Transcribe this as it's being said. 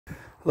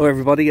Hello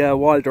everybody,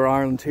 Wilder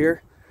Ireland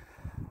here.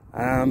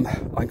 I'm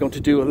going to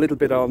do a little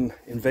bit on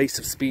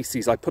invasive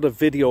species. I put a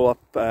video up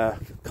a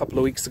couple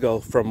of weeks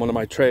ago from one of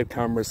my trail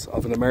cameras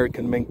of an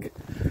American mink.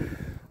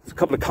 There's a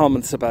couple of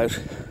comments about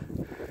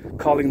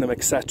culling them,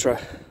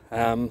 etc.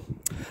 I'm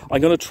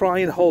going to try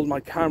and hold my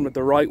camera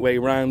the right way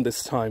around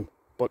this time,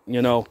 but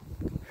you know,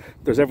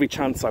 there's every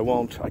chance I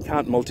won't. I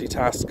can't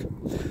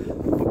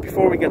multitask. But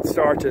before we get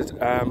started,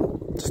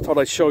 just thought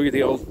I'd show you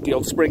the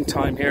old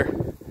springtime here.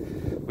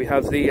 We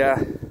have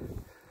the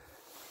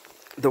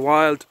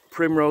wild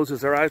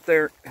primroses are out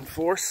there in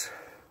force,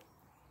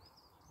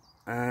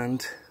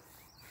 and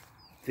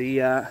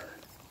the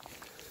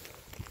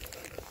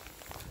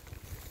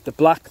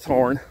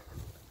blackthorn,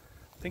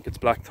 I think it's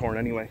blackthorn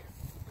anyway,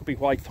 could be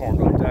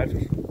whitethorn, I doubt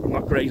it. I'm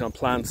not great on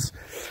plants,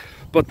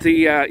 but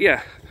the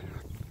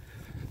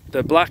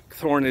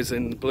blackthorn is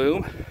in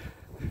bloom,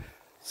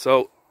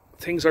 so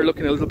things are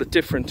looking a little bit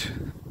different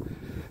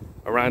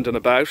around and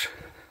about.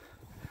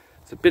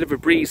 It's a bit of a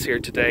breeze here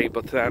today,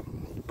 but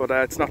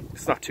it's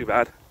not too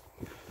bad.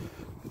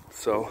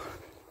 So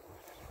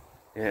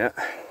yeah,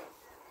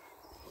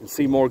 you can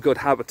see more good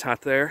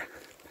habitat there,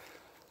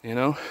 you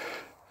know,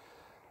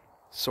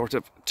 sort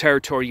of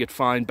territory you'd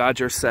find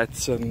badger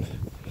sets and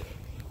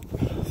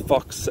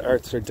fox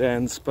earths or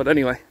dens. But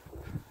anyway,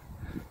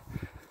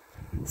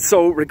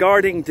 so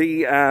regarding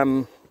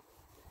the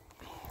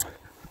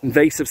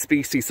invasive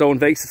species, so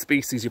invasive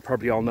species, you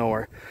probably all know,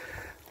 are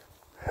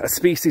a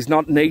species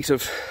not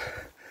native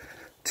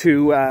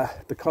to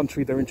the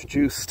country they're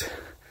introduced,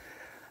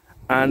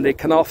 and they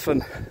can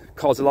often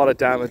cause a lot of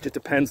damage. It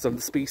depends on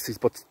the species,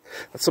 but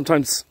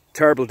sometimes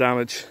terrible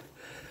damage,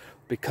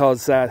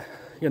 because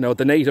you know,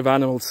 the native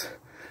animals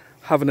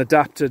haven't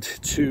adapted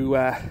to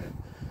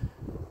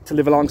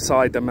live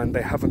alongside them, and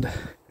they haven't,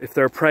 if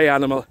they're a prey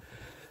animal,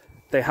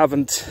 they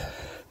haven't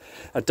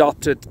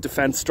adopted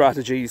defense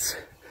strategies.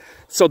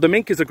 So the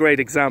mink is a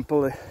great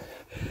example.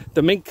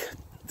 The mink,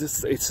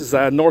 this is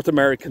a North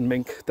American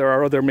mink. There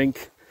are other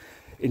mink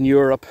in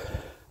Europe,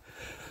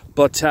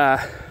 but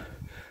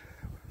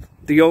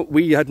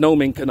we had no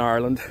mink in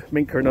Ireland.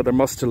 Mink are another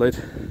mustelid.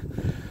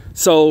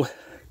 So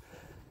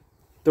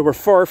there were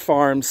fur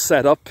farms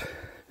set up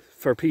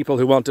for people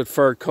who wanted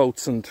fur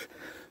coats and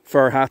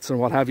fur hats and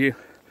what have you.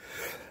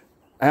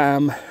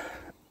 And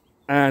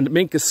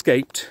mink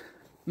escaped,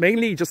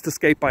 mainly just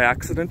escaped by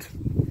accident.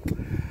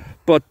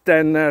 But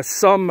then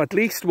at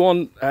least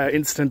one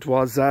incident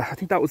was, I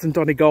think that was in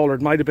Donegal, or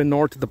it might have been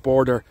north of the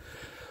border,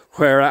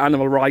 where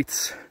animal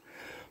rights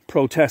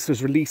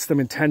protesters released them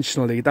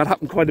intentionally. That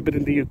happened quite a bit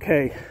in the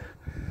UK.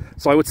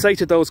 So I would say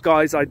to those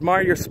guys, I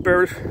admire your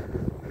spirit,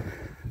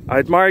 I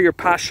admire your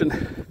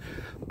passion,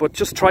 but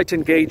just try to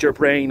engage your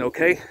brain,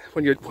 okay?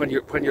 When you're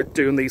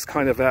doing these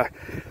kind of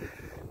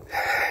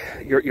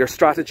your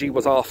strategy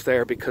was off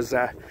there, because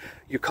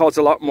you cause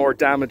a lot more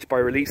damage by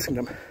releasing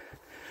them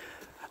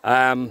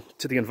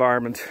to the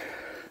environment.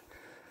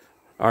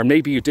 Or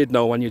maybe you did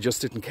know and you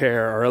just didn't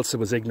care, or else it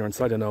was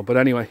ignorance, I don't know. But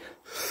anyway,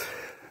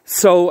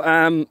 so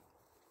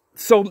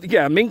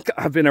yeah, mink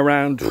have been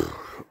around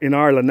in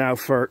Ireland now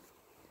for,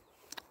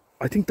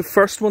 I think the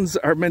first ones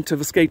are meant to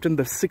have escaped in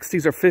the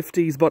 60s or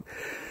 50s, but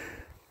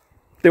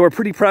they were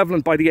pretty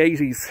prevalent by the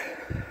 80s.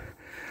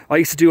 I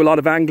used to do a lot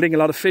of angling, a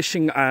lot of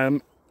fishing,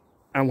 and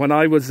when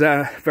I was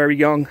very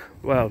young,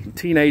 well,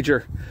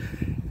 teenager,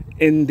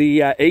 in the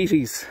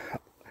 80s,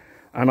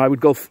 and I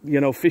would go, you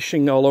know,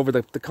 fishing all over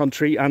the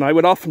country, and I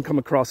would often come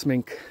across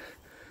mink.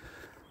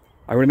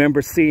 I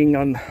remember seeing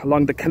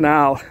along the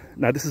canal,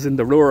 now this is in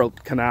the Royal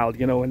Canal,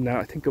 you know, and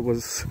I think it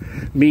was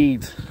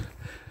Meath,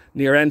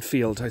 near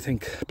Enfield, I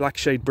think,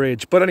 Blackshade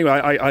Bridge. But anyway,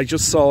 I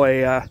just saw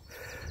a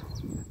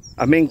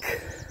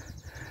mink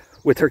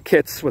with her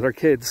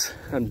kids,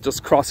 and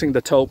just crossing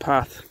the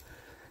towpath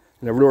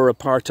in a rural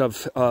part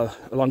of,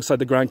 alongside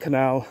the Grand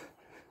Canal,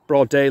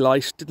 broad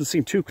daylight. Didn't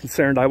seem too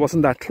concerned, I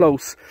wasn't that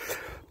close.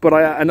 But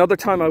another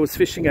time I was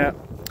fishing at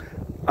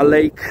a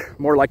lake,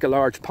 more like a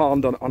large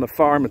pond on a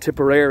farm in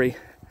Tipperary,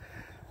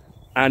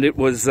 and it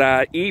was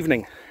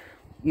evening,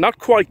 not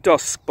quite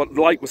dusk, but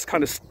light was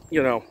kind of,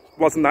 you know,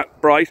 wasn't that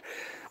bright.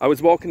 I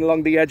was walking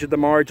along the edge of the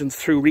margins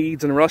through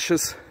reeds and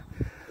rushes,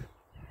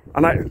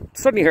 and I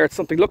suddenly heard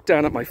something, looked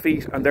down at my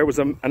feet, and there was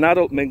an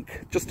adult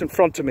mink just in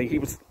front of me. He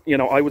was, you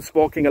know, I was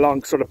walking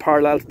along sort of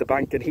parallel to the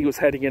bank, and he was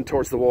heading in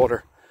towards the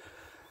water.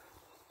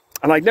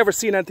 And I'd never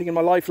seen anything in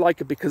my life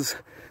like it, because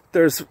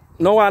there's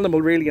no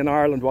animal really in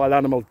Ireland, wild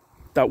animal,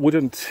 that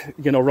wouldn't,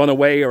 you know, run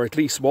away or at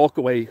least walk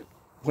away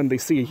when they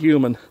see a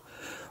human,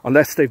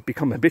 unless they've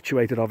become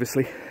habituated,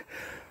 obviously.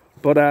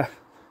 But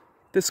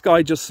this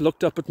guy just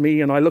looked up at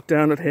me, and I looked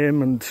down at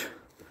him, and,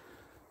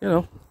 you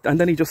know, and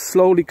then he just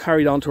slowly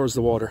carried on towards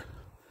the water.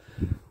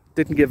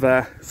 Didn't give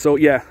so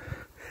yeah,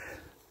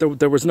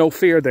 there was no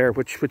fear there,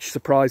 which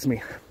surprised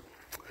me.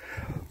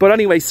 But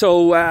anyway,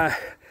 so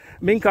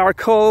mink are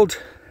culled,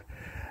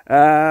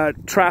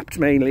 trapped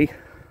mainly.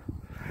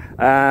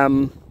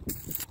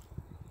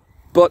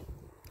 But,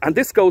 and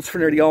this goes for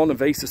nearly all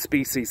invasive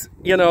species,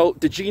 you know,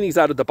 the genie's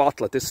out of the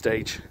bottle at this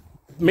stage.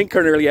 Mink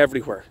are nearly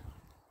everywhere.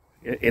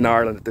 in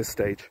Ireland at this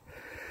stage.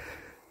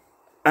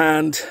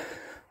 And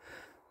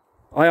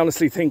I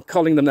honestly think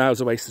culling them now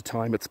is a waste of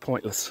time. It's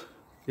pointless,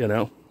 you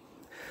know.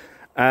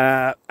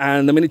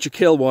 And the minute you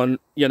kill one,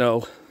 you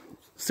know,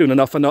 soon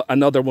enough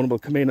another one will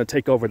come in and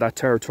take over that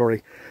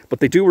territory. But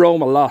they do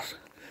roam a lot,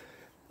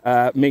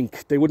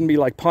 mink. They wouldn't be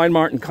like pine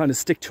marten, kind of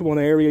stick to one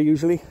area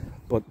usually.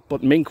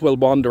 But mink will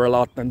wander a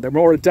lot, and they're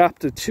more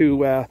adapted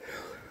to...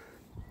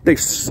 they've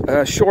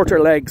shorter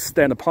legs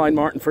than a pine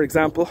marten, for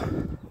example.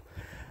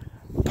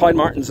 Pine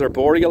martens are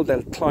boreal,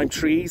 they'll climb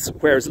trees,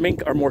 whereas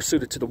mink are more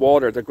suited to the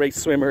water. They're great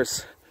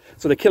swimmers,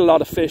 so they kill a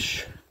lot of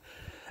fish.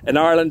 In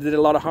Ireland, they did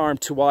a lot of harm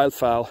to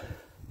wildfowl,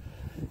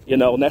 you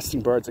know,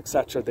 nesting birds,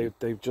 etc.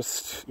 They've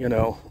just, you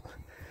know...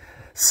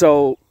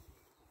 So,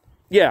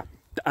 yeah,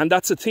 and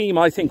that's a theme,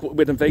 I think,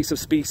 with invasive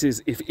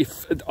species.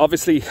 If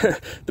obviously,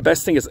 the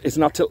best thing is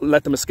not to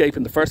let them escape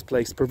in the first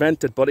place,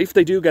 prevent it. But if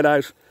they do get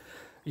out,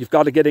 you've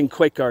got to get in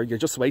quick, or you're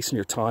just wasting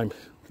your time,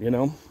 you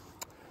know.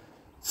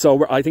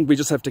 So I think we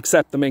just have to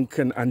accept the mink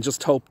and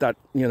just hope that,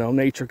 you know,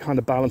 nature kind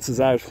of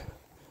balances out.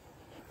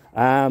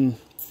 And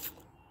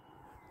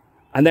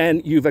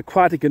then you've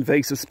aquatic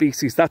invasive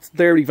species.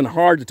 They're even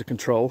harder to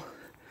control.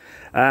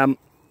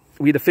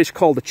 We had a fish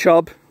called the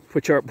chub,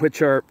 which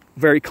are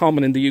very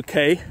common in the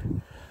UK.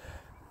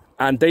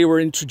 And they were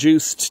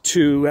introduced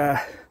to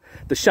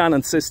the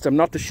Shannon system,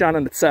 not the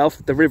Shannon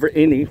itself, the River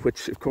Inny,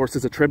 which of course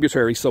is a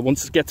tributary. So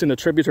once it gets in a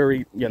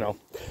tributary, you know,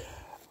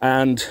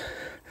 and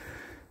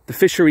the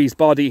fisheries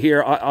body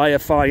here,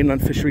 IFI,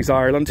 Inland Fisheries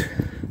Ireland,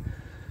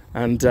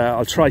 and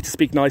I'll try to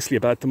speak nicely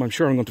about them. I'm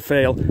sure I'm going to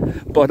fail,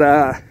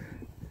 but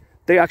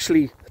they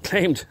actually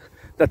claimed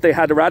that they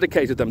had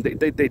eradicated them.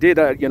 They did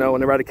a, you know,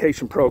 an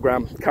eradication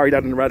program, carried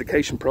out an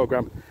eradication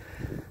program,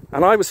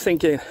 and I was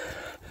thinking,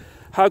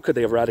 how could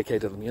they have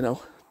eradicated them? You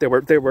know, there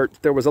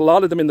was a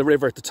lot of them in the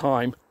river at the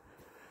time,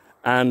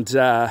 and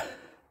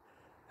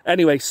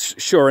anyway,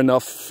 sure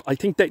enough, I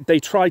think they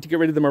tried to get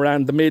rid of them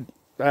around the mid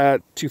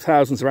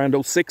 2000s,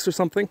 around 06 or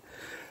something,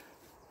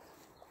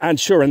 and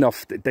sure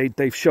enough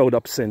they've showed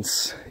up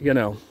since, you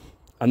know.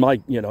 And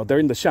you know, they're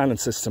in the Shannon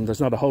system. There's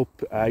not a hope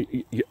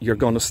you're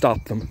going to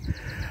stop them.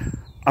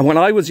 And when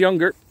I was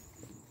younger,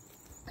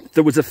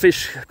 there was a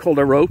fish called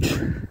a roach,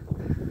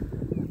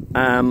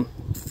 and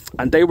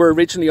they were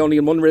originally only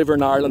in one river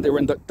in Ireland. They were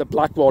in the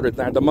Blackwater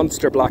there, the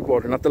Munster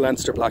Blackwater, not the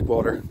Leinster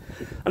Blackwater,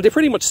 and they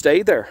pretty much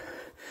stayed there.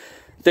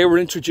 They were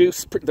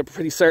introduced, they're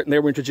pretty certain they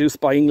were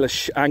introduced by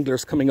English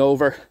anglers coming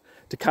over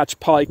to catch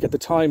pike. At the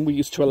time, we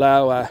used to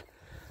allow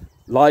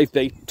live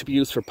bait to be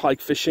used for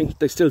pike fishing.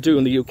 They still do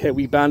in the UK.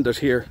 We banned it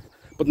here,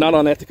 but not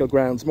on ethical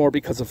grounds, more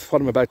because of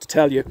what I'm about to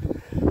tell you.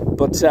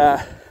 But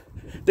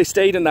they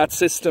stayed in that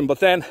system. But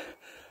then,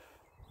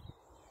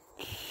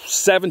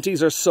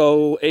 70s or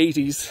so,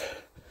 80s,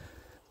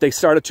 they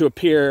started to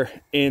appear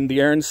in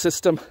the Erne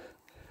system.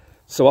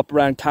 So up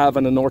around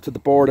Cavan and north of the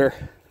border.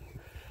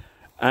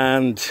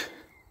 And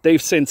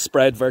they've since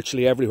spread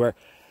virtually everywhere.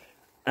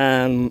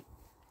 And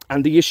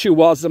the issue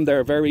was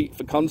they're a very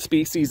fecund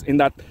species in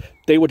that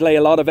they would lay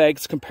a lot of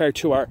eggs compared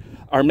to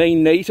our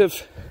main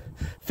native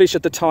fish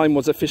at the time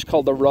was a fish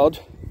called the rudd.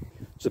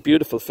 It's a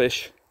beautiful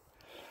fish.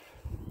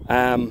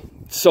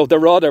 So the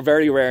rudd are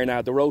very rare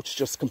now. The roach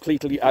just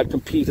completely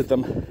outcompeted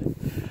them.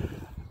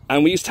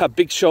 And we used to have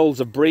big shoals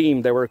of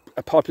bream. They were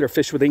a popular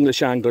fish with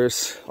English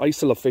anglers. I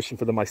used to love fishing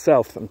for them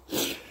myself. And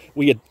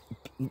we had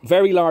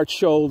very large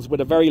shoals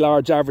with a very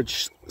large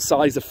average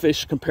size of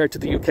fish compared to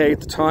the UK at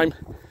the time.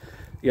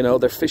 You know,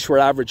 their fish were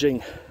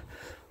averaging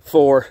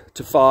 4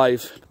 to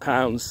 5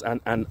 pounds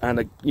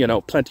and you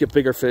know, plenty of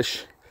bigger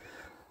fish.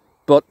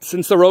 But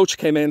since the roach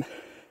came in,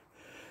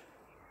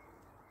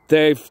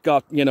 they've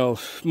got, you know,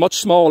 much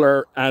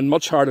smaller and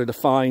much harder to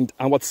find.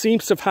 And what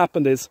seems to have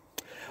happened is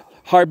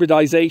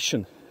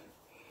hybridization,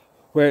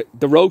 where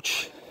the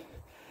roach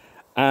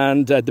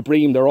and the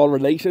bream, they're all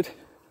related.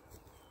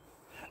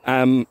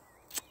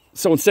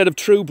 So instead of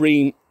true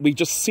bream, we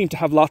just seem to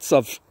have lots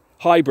of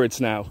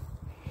hybrids now.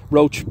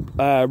 Roach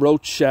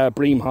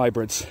bream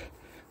hybrids.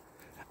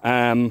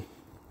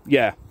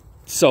 Yeah,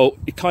 so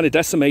it kind of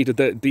decimated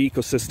the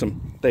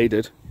ecosystem. They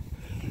did,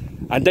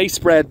 and they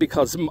spread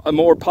because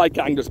more pike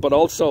anglers, but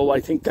also I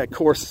think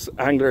coarse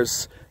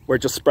anglers were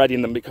just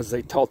spreading them because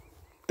they thought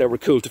they were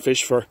cool to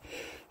fish for.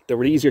 They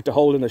were easier to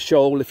hold in a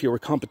shoal if you were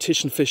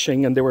competition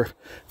fishing, and they were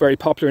very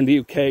popular in the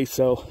UK.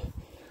 So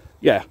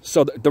yeah,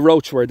 so the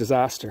roach were a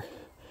disaster.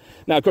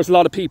 Now, of course, a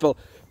lot of people,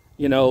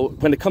 you know,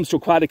 when it comes to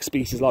aquatic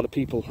species, a lot of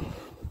people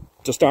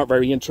just aren't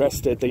very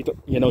interested. They,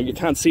 you know, you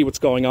can't see what's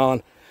going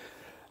on.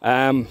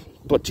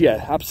 But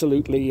yeah,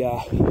 absolutely,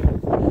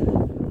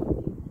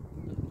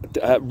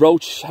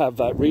 roach have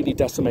really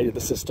decimated the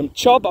system.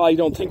 Chub, I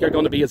don't think are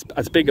going to be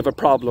as big of a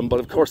problem, but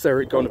of course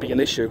they're going to be an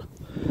issue.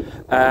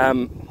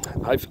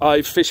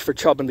 I've fished for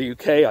chub in the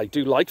UK. I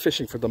do like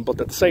fishing for them,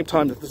 but at the same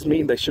time, that doesn't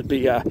mean they should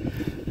be,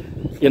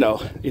 you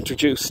know,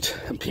 introduced.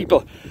 And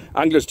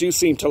anglers do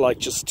seem to like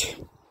just...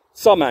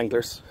 Some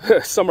anglers,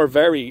 some are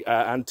very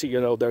anti, you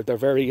know, they're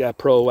very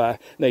pro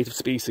native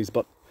species,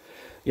 but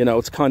You know,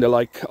 it's kind of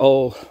like,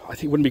 oh, I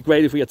think it wouldn't be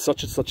great if we had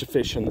such and such a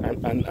fish,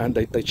 and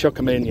they chuck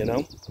them in, you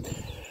know.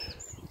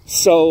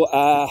 So,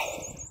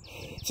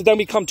 so then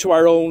we come to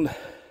our own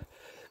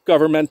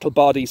governmental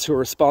bodies who are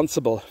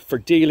responsible for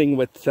dealing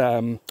with,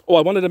 oh,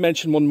 I wanted to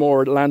mention one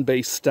more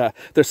land-based,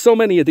 there's so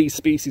many of these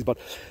species, but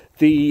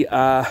the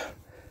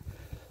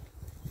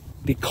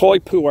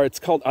koipu, or it's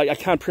called, I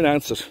can't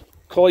pronounce it,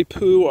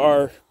 koipu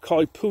or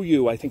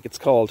koipuyu, I think it's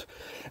called.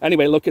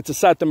 Anyway, look, it's a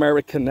South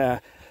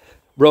American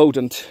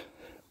rodent.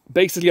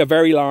 Basically a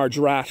very large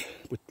rat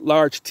with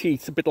large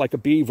teeth, a bit like a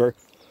beaver.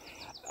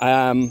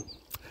 And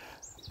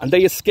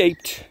they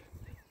escaped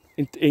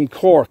in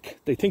Cork.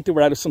 They think they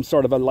were out of some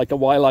sort of like a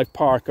wildlife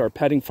park or a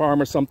petting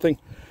farm or something.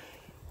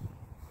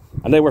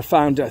 And they were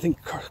found, I think,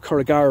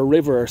 Corrigara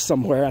River or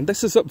somewhere. And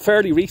this is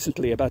fairly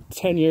recently, about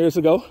 10 years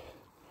ago.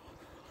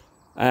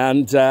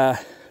 And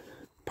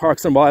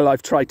Parks and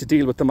Wildlife tried to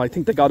deal with them. I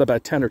think they got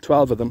about 10 or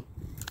 12 of them.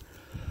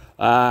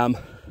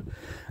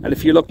 And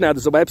if you look now,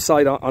 there's a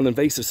website on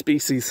invasive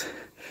species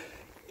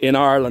in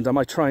Ireland. I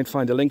might try and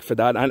find a link for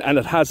that. And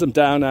it has them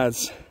down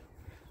as,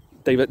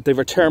 they've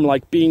a term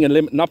like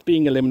not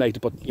being eliminated,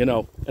 but, you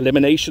know,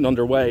 elimination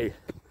underway.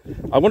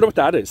 I wonder what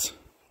that is.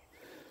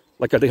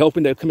 Like, are they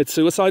hoping they'll commit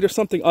suicide or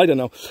something? I don't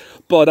know.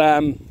 But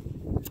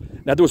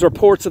now there was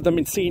reports of them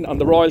being seen on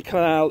the Royal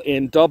Canal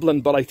in Dublin,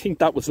 but I think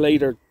that was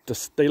later,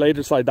 they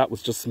later decided that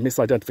was just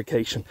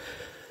misidentification.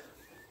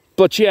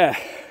 But yeah.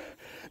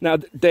 Now,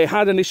 they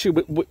had an issue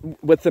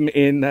with them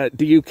in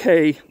the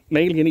UK,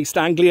 mainly in East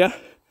Anglia,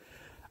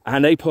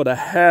 and they put a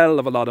hell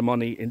of a lot of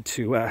money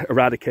into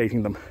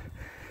eradicating them.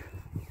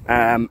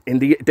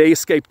 They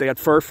escaped, they had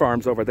fur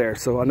farms over there,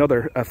 so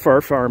another fur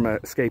farm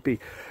escapee.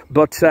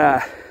 But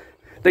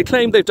they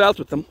claim they've dealt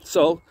with them,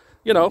 so,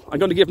 you know, I'm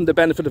going to give them the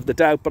benefit of the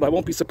doubt, but I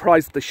won't be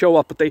surprised if they show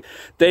up. But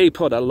they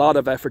put a lot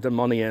of effort and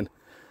money in.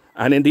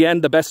 And in the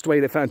end, the best way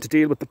they found to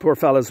deal with the poor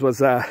fellas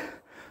was...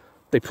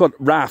 they put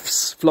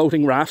rafts,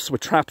 floating rafts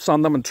with traps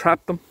on them and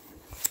trapped them.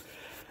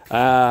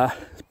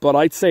 But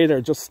I'd say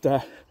they're just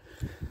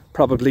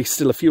probably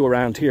still a few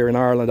around here in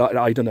Ireland.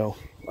 I don't know.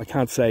 I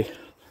can't say.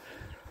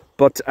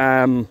 But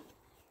yeah,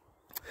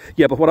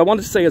 but what I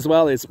wanted to say as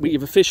well is we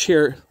have a fish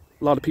here.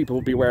 A lot of people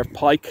will be aware of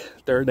pike.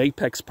 They're an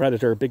apex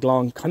predator, big,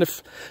 long, kind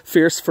of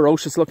fierce,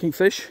 ferocious looking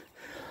fish.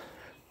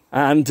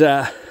 And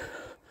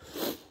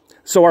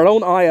so our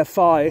own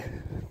IFI,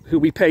 who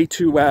we pay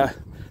to...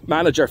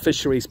 manage our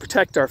fisheries,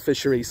 protect our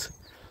fisheries.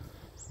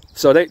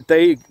 So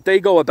they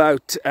go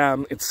about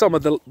in some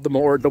of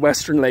the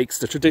western lakes,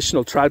 the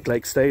traditional trout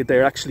lakes.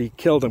 They actually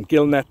kill them,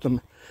 gill net them,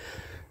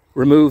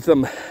 remove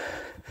them,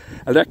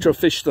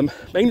 electrofish them,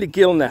 mainly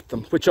gill net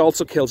them, which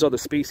also kills other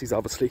species.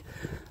 Obviously,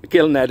 a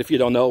gill net, if you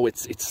don't know,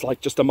 it's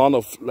like just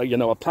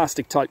a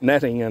plastic type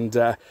netting, and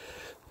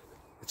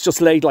it's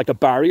just laid like a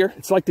barrier.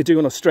 It's like they do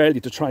in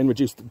Australia to try and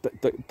reduce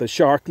the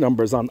shark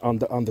numbers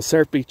on the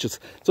surf beaches.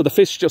 So the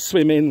fish just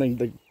swim in,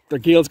 and their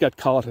gills get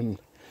caught and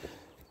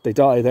they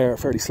die there, a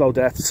fairly slow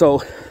death.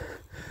 So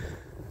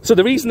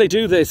the reason they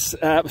do this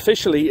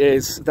officially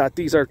is that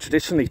these are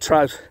traditionally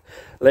trout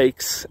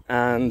lakes,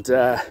 and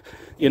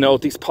you know,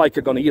 these pike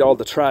are going to eat all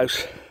the trout,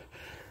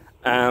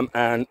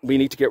 and we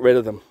need to get rid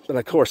of them. And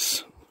of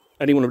course,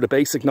 anyone with a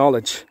basic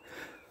knowledge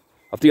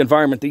of the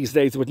environment these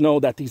days would know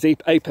that these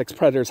apex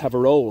predators have a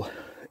role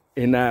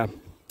in,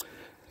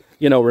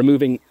 you know,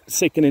 removing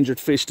sick and injured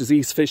fish,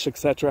 diseased fish,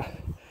 etc.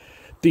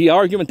 The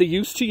argument they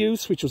used to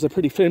use, which was a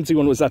pretty flimsy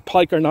one, was that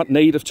pike are not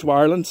native to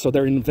Ireland, so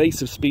they're an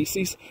invasive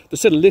species. They're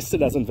still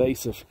listed as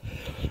invasive.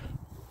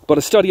 But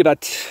a study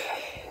about,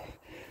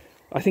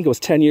 I think it was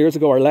 10 years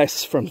ago or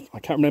less, from,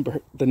 I can't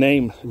remember the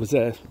name, it was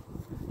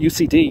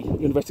UCD,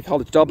 University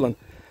College Dublin.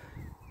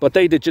 But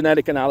they did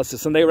genetic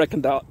analysis, and they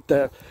reckoned that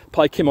the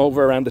pike came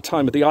over around the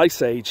time of the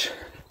Ice Age,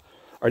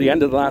 or the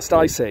end of the last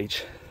Ice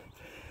Age.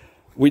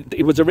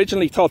 It was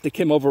originally thought they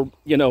came over,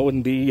 you know,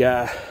 in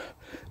the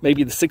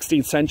maybe the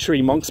 16th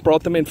century. Monks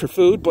brought them in for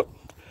food, but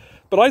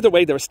either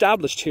way, they're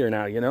established here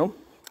now, you know.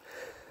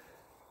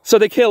 So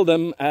they killed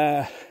them.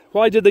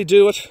 Why did they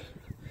do it?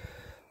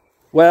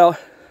 Well,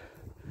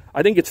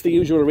 I think it's the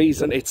usual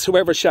reason. It's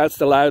whoever shouts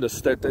the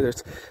loudest.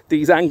 There's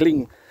these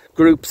angling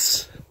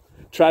groups,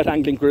 trout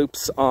angling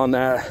groups on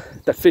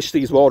that fish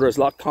these waters,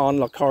 Loch Con,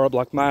 Loch Corrib,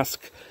 Loch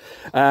Mask.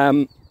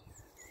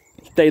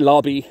 They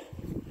lobby,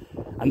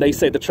 and they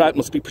say the trout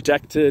must be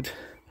protected.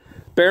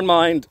 Bear in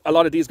mind, a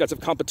lot of these guys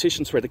have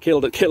competitions where they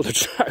kill the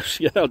trout.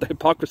 You know, the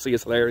hypocrisy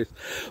is hilarious.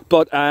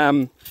 But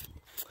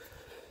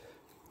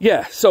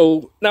yeah,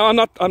 so now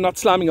I'm not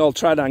slamming all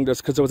trout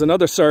anglers, because there was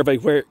another survey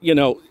where, you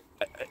know,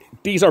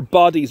 these are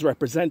bodies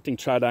representing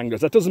trout anglers.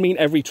 That doesn't mean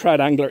every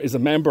trout angler is a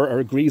member or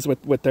agrees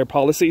with their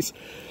policies.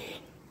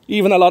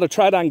 Even a lot of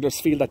trout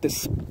anglers feel that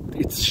this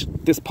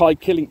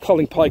pike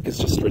culling pike is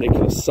just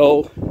ridiculous.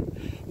 So,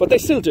 but they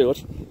still do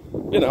it,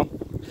 you know.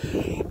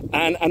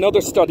 And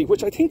another study,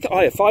 which I think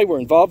IFI were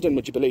involved in,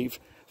 would you believe,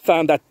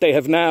 found that they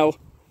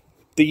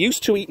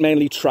used to eat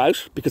mainly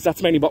trout, because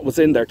that's mainly what was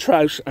in there,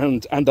 trout,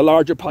 and the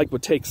larger pike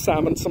would take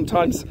salmon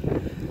sometimes.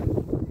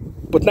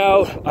 But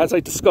now, as I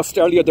discussed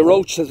earlier, the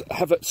roaches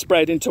have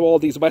spread into all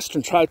these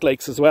western trout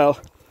lakes as well.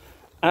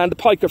 And the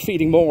pike are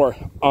feeding more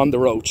on the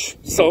roach.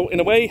 So in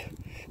a way,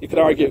 you could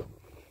argue,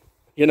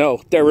 you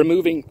know, they're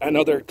removing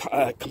another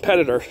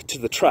competitor to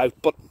the trout.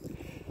 But,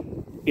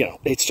 you know,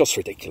 it's just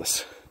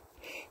ridiculous.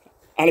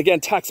 And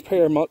again,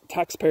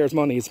 taxpayers'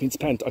 money has been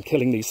spent on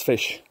killing these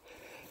fish.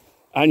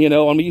 And, you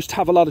know, and we used to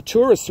have a lot of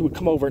tourists who would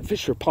come over and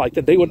fish for pike,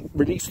 and they would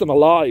release them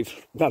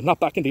alive. Well, not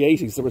back in the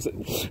 80s. There was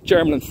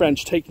German and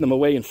French taking them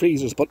away in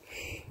freezers. But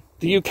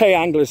the UK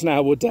anglers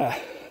now would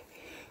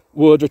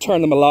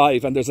return them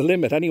alive, and there's a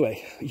limit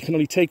anyway. You can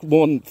only take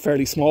one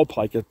fairly small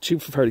pike, or two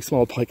fairly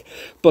small pike.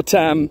 But,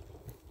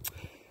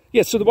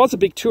 yeah, so there was a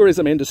big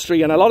tourism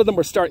industry, and a lot of them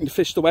were starting to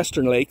fish the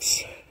western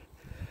lakes.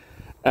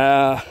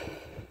 But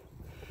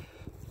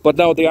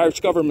no, the Irish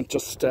government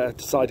just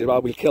decided,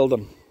 well, we'll kill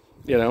them,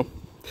 you know.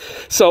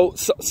 So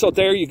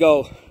there you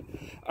go.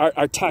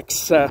 Our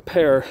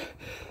taxpayer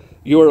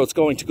euros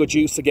going to good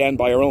use again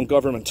by our own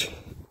government.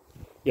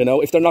 You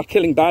know, if they're not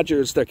killing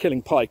badgers, they're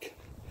killing pike.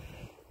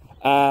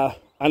 And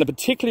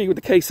particularly with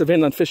the case of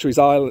Inland Fisheries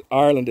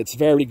Ireland, it's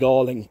very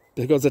galling,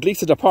 because at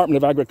least the Department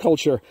of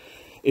Agriculture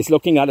is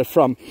looking at it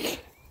from,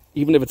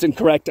 even if it's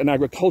incorrect, an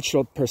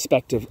agricultural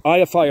perspective.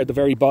 IFI are the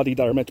very body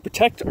that are meant to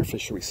protect our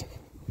fisheries.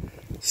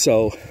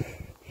 So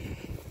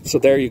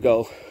there you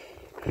go.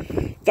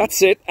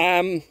 That's it.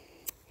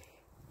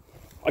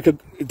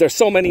 There's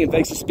so many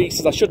invasive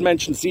species. I should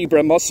mention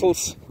zebra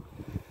mussels.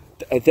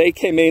 They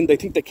came in. They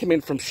think they came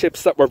in from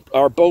ships that were,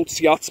 or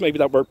boats, yachts maybe,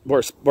 that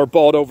were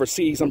bought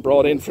overseas and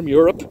brought in from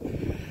Europe,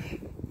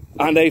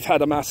 and they've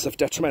had a massive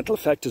detrimental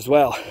effect as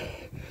well.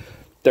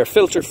 They're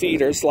filter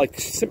feeders, like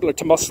similar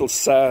to mussels,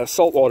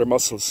 saltwater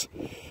mussels.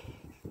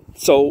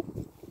 So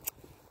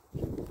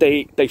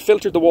they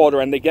filter the water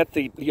and they get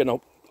the, you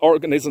know,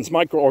 organisms,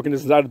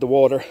 microorganisms out of the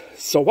water.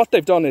 So what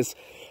they've done is,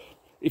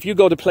 if you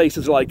go to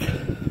places like,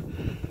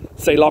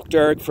 say, Loch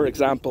Derg, for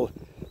example,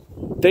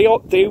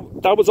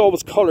 that was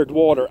always coloured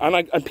water,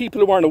 and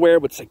people who weren't aware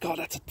would say, God,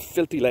 that's a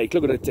filthy lake,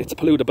 look at it, it's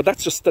polluted. But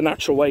that's just the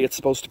natural way it's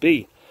supposed to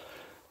be.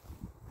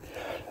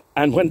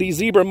 And when these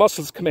zebra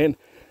mussels come in,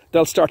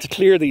 they'll start to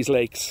clear these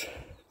lakes,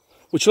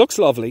 which looks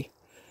lovely,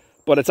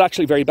 but it's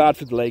actually very bad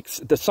for the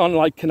lakes. The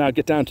sunlight can now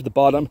get down to the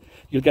bottom.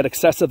 You'll get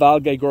excessive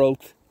algae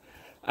growth.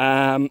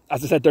 As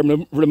I said, they're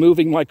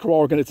removing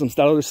microorganisms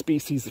that other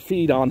species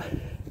feed on.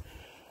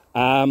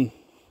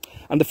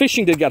 And the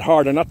fishing did get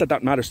harder. Not that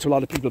that matters to a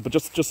lot of people, but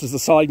just as a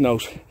side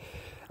note,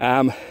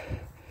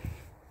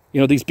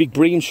 you know, these big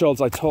bream shoals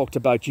I talked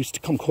about used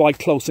to come quite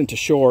close into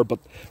shore, but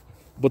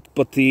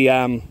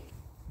the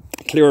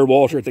clearer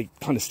water, they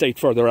kind of stayed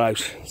further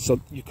out, so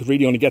you could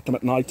really only get them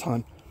at night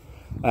time.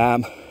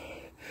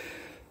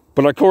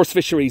 But our coarse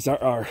fisheries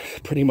are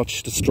pretty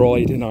much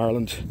destroyed in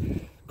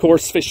Ireland.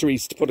 Coarse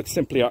fisheries, to put it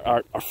simply,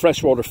 are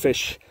freshwater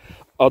fish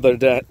other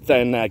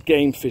than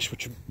game fish,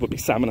 which would be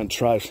salmon and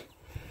trout.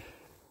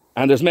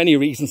 And there's many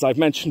reasons. I've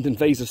mentioned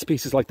invasive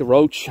species like the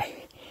roach,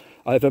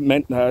 and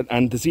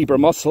the zebra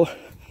mussel,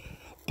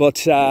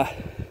 but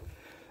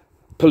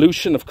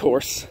pollution, of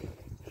course,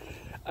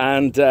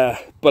 and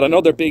but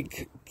another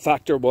big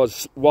factor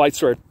was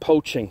widespread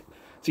poaching.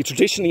 See,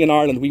 traditionally in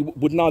Ireland, we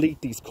would not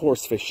eat these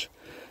coarse fish.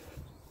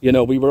 You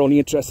know, we were only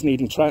interested in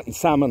eating trout and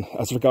salmon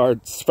as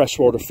regards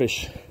freshwater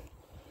fish,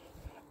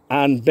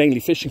 and mainly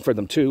fishing for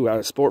them too,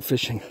 sport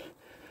fishing.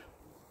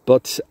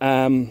 But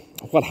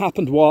what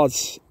happened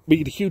was, we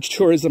had huge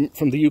tourism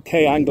from the UK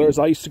anglers.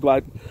 I used to go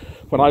out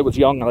when I was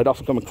young, and I'd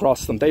often come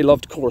across them. They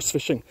loved coarse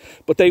fishing,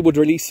 but they would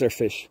release their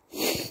fish.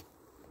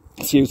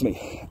 Excuse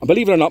me. And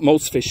believe it or not,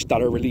 most fish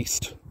that are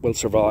released will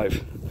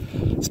survive,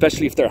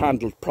 especially if they're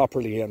handled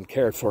properly and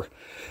cared for.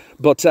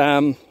 But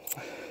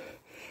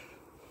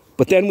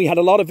then we had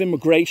a lot of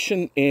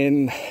immigration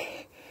in,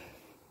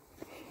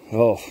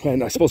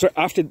 and I suppose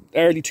after the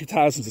early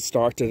 2000s it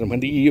started, and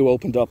when the EU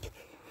opened up.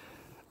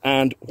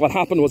 And what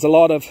happened was a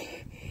lot of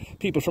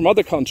people from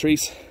other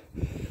countries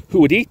who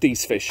would eat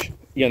these fish,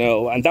 you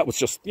know, and that was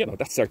just, you know,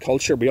 that's their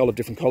culture. We all have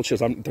different cultures.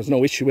 There's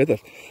no issue with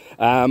it.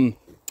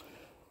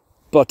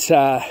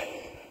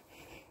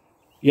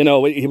 You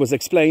know, it was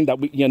explained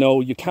that, you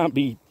know, you can't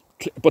be,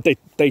 but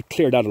they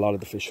cleared out a lot of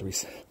the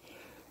fisheries,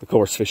 the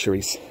coarse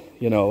fisheries,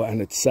 you know,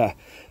 and it's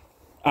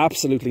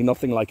absolutely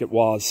nothing like it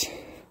was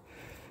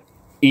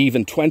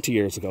even 20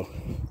 years ago.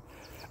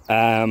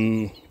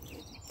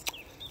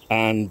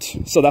 And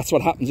so that's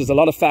what happens. There's a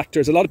lot of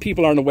factors. A lot of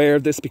people aren't aware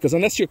of this, because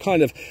unless you're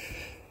kind of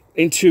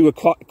into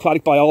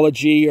aquatic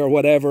biology or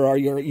whatever, or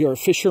you're a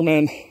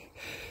fisherman,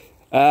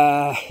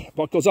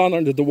 what goes on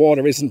under the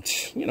water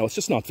isn't, you know, it's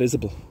just not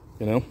visible,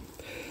 you know.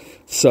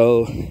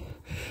 So,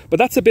 but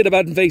that's a bit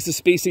about invasive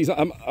species.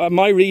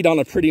 My read on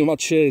it pretty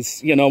much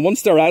is, you know,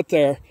 once they're out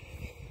there,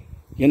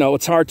 you know,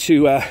 it's hard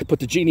to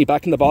put the genie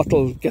back in the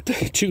bottle, get the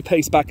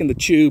toothpaste back in the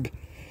tube.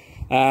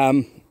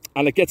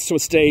 And it gets to a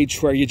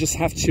stage where you just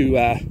have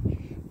to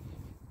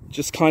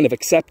just kind of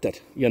accept it,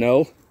 you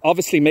know.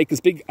 Obviously make as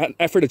big an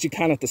effort as you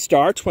can at the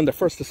start when they're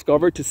first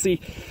discovered to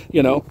see,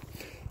 you know.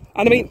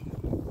 And I mean,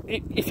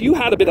 if you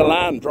had a bit of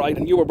land, right,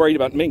 and you were worried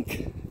about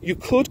mink, you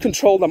could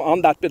control them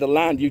on that bit of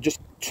land. You just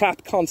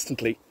trap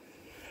constantly.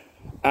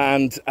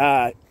 And,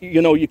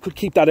 you know, you could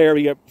keep that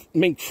area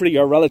mink-free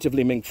or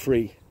relatively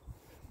mink-free.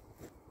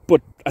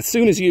 But as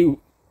soon as you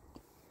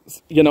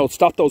know,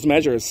 stop those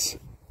measures,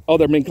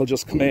 other mink will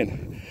just come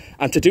in.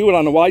 And to do it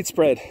on a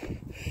widespread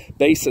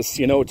basis,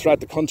 you know,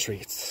 throughout the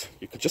country,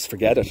 you could just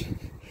forget it.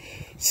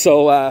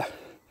 So,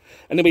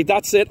 anyway,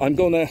 that's it. I'm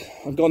gonna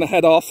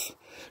head off.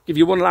 Give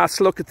you one last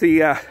look at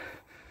the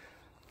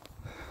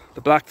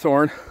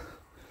blackthorn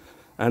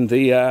and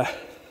the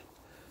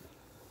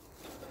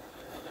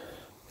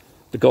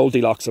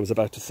Goldilocks, I was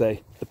about to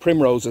say, the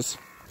primroses.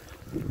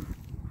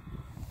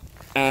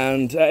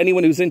 And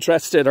anyone who's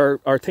interested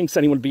or thinks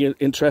anyone would be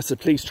interested,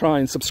 please try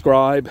and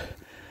subscribe.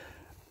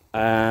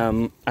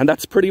 And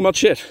that's pretty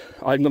much it.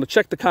 I'm going to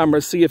check the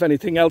cameras, see if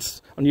anything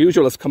else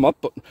unusual has come up,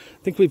 but I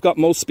think we've got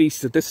most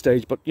species at this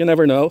stage, but you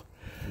never know.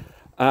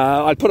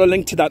 I'll put a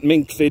link to that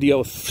mink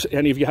video if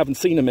any of you haven't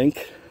seen a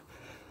mink.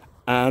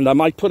 And I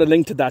might put a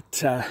link to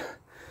that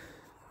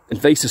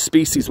invasive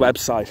species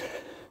website.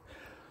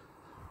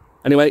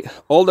 Anyway,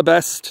 all the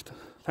best.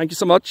 Thank you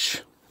so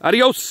much.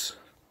 Adios.